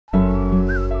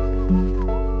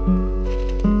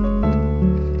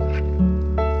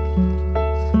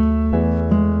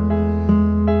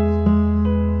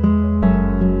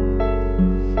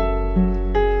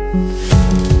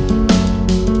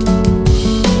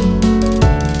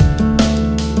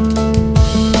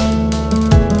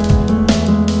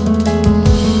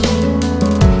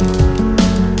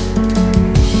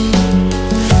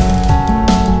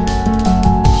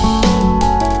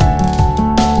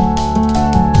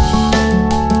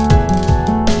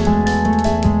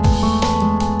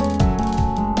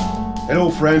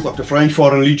friends of the French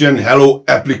Foreign Legion, hello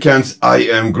applicants, I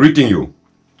am greeting you.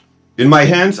 In my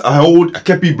hands I hold a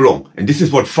képi blanc, and this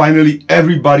is what finally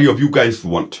everybody of you guys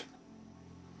want.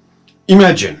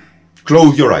 Imagine,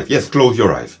 close your eyes, yes, close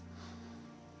your eyes.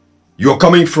 You're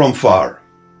coming from far.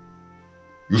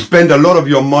 You spend a lot of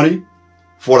your money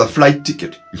for a flight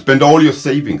ticket. You spend all your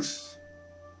savings.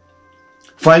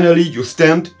 Finally, you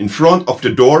stand in front of the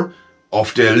door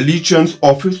of the Legion's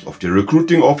office, of the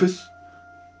recruiting office.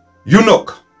 You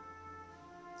knock.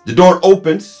 The door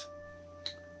opens.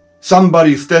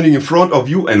 Somebody is standing in front of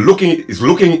you and is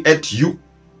looking at you.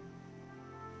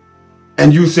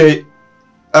 And you say,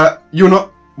 you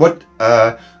know what?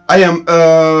 The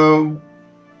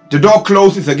door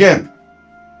closes again.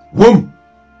 Boom.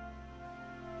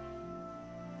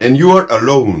 And you are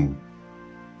alone.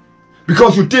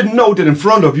 Because you didn't know that in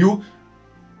front of you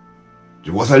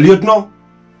there was a lieutenant,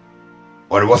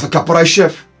 or there was a caporal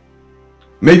chef.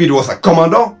 Maybe there was a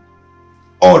commandant,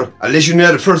 or a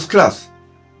legionnaire first class.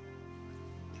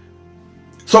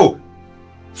 So,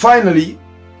 finally,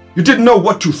 you didn't know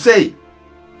what to say,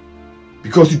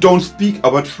 because you don't speak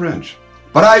about French.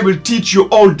 But I will teach you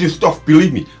all this stuff,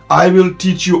 believe me. I will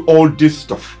teach you all this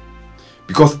stuff.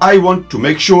 Because I want to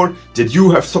make sure that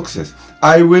you have success.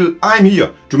 I'm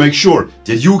here to make sure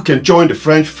that you can join the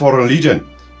French Foreign Legion.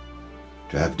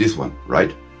 To have this one,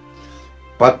 right?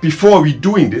 But before we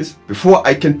doing this, before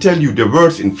I can tell you the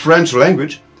words in French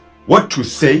language, what to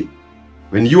say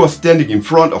when you are standing in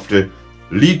front of the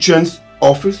Legion's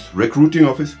office, recruiting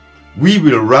office, we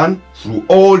will run through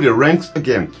all the ranks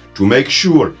again to make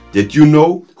sure that you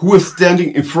know who is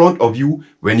standing in front of you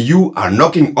when you are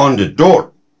knocking on the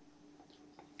door.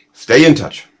 Stay in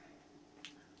touch.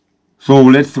 So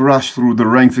let's rush through the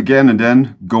ranks again and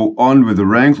then go on with the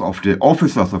ranks of the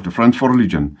officers of the French Foreign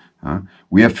Legion.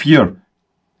 We have here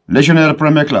Légionnaire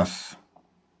Première Classe,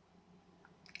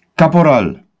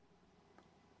 Caporal,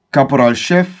 Caporal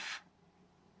Chef,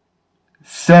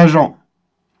 Sergent,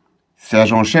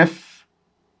 Sergent Chef,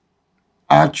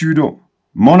 Adjudant,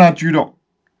 Mon Adjudant,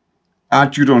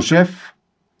 Adjudant Chef,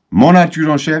 Mon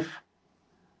Adjudant Chef,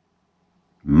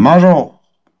 Major.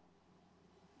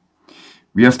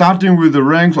 We are starting with the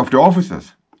ranks of the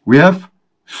officers. We have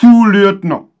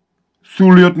Sous-Lieutenant,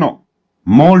 Sous-Lieutenant,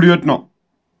 Mon Lieutenant,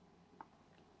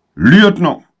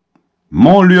 Lieutenant,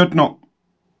 Mon Lieutenant,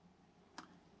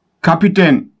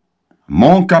 Capitaine,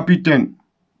 Mon Capitaine,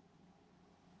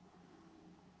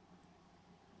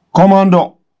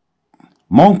 Commandant,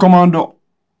 Mon Commandant,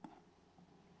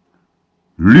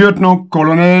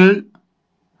 Lieutenant-Colonel,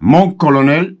 Mon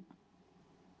Colonel,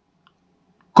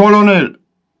 Colonel,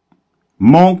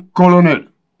 Mon Colonel.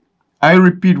 I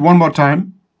repeat one more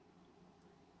time.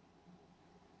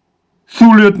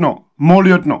 Sous-Lieutenant, Mon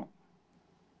Lieutenant.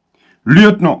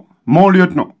 Lieutenant, Mon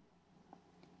Lieutenant.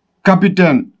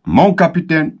 Capitaine, Mon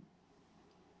Capitaine.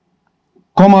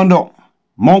 Commandant,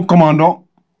 Mon Commandant.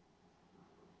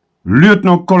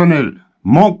 Lieutenant-Colonel,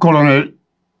 Mon Colonel.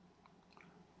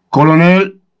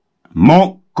 Colonel,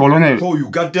 Mon Colonel. So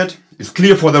you got that? It's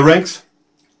clear for the ranks?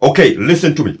 Okay,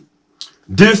 listen to me.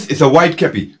 This is a white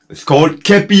képi. It's called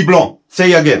képi blanc.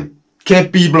 Say again.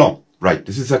 Képi blanc. Right,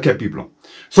 this is a képi blanc.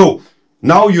 So,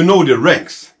 now you know the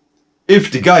ranks.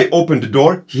 If the guy opened the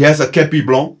door, he has a képi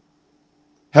blanc.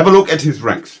 Have a look at his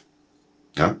ranks.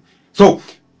 Yeah? So,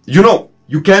 you know,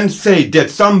 you can say that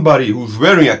somebody who's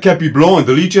wearing a képi blanc in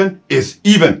the Legion is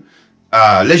even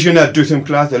a Légionnaire deuxième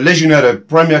classe, a Légionnaire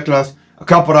première classe, a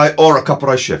caporal or a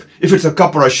caporal chef. If it's a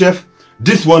caporal chef,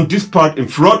 this part in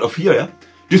front of here, yeah?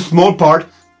 This small part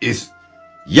is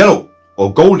yellow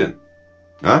or golden.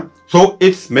 So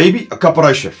it's maybe a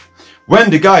caporal chef. When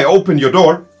the guy opened your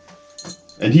door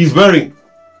and he's wearing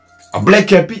a black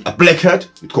képi, a black hat,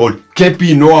 it's called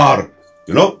képi noir.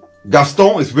 You know,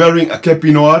 Gaston is wearing a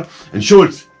képi noir and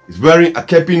Schultz is wearing a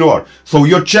képi noir. So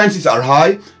your chances are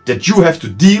high that you have to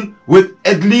deal with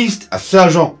at least a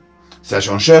sergeant,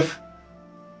 sergeant chef,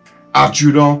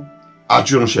 adjudant,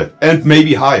 adjudant chef, and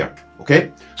maybe higher.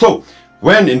 Okay? So,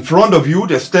 when in front of you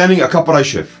there's standing a caporal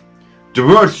chef, the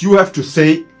words you have to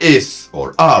say is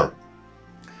or are: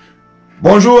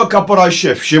 Bonjour caporal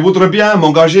chef, je voudrais bien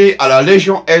m'engager à la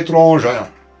Légion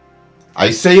étrangère. I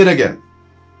say it again.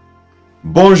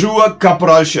 Bonjour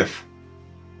caporal chef,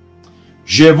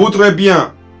 je voudrais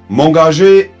bien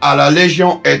m'engager à la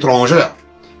Légion étrangère.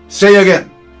 Say again.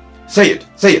 Say it.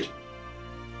 Say it.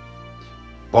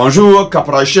 Bonjour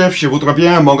caporal chef, je voudrais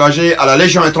bien m'engager à la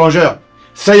Légion étrangère.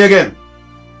 Say again.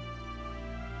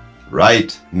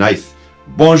 Right, nice.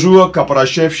 Bonjour, caporal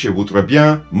chef, je voudrais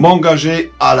bien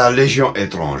m'engager à la Légion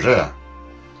étrangère.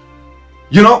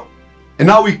 You know, and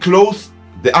now we close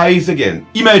the eyes again.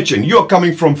 Imagine you are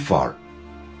coming from far.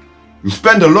 You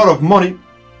spend a lot of money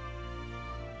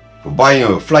for buying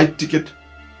a flight ticket.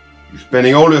 You're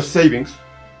spending all your savings.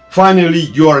 Finally,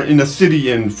 you are in a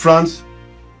city in France.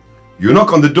 You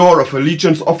knock on the door of a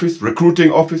Legion's office,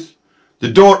 recruiting office. The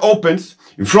door opens.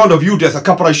 In front of you, there's a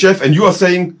caporal chef, and you are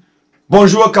saying,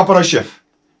 "Bonjour, caporal chef.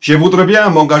 Je voudrais bien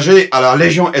m'engager à la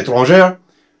Légion étrangère."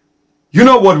 You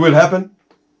know what will happen?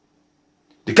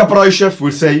 The caporal chef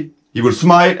will say, he will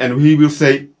smile, and he will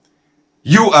say,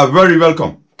 "You are very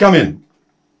welcome. Come in."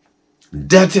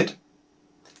 That's it.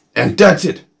 And that's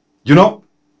it. You know?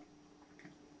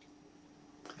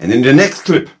 And in the next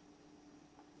clip,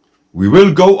 we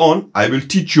will go on. I will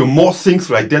teach you more things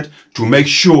like that to make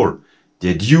sure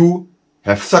that you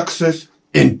have success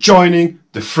in joining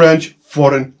the French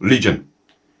Foreign Legion.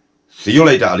 See you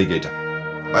later, alligator.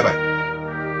 Bye bye.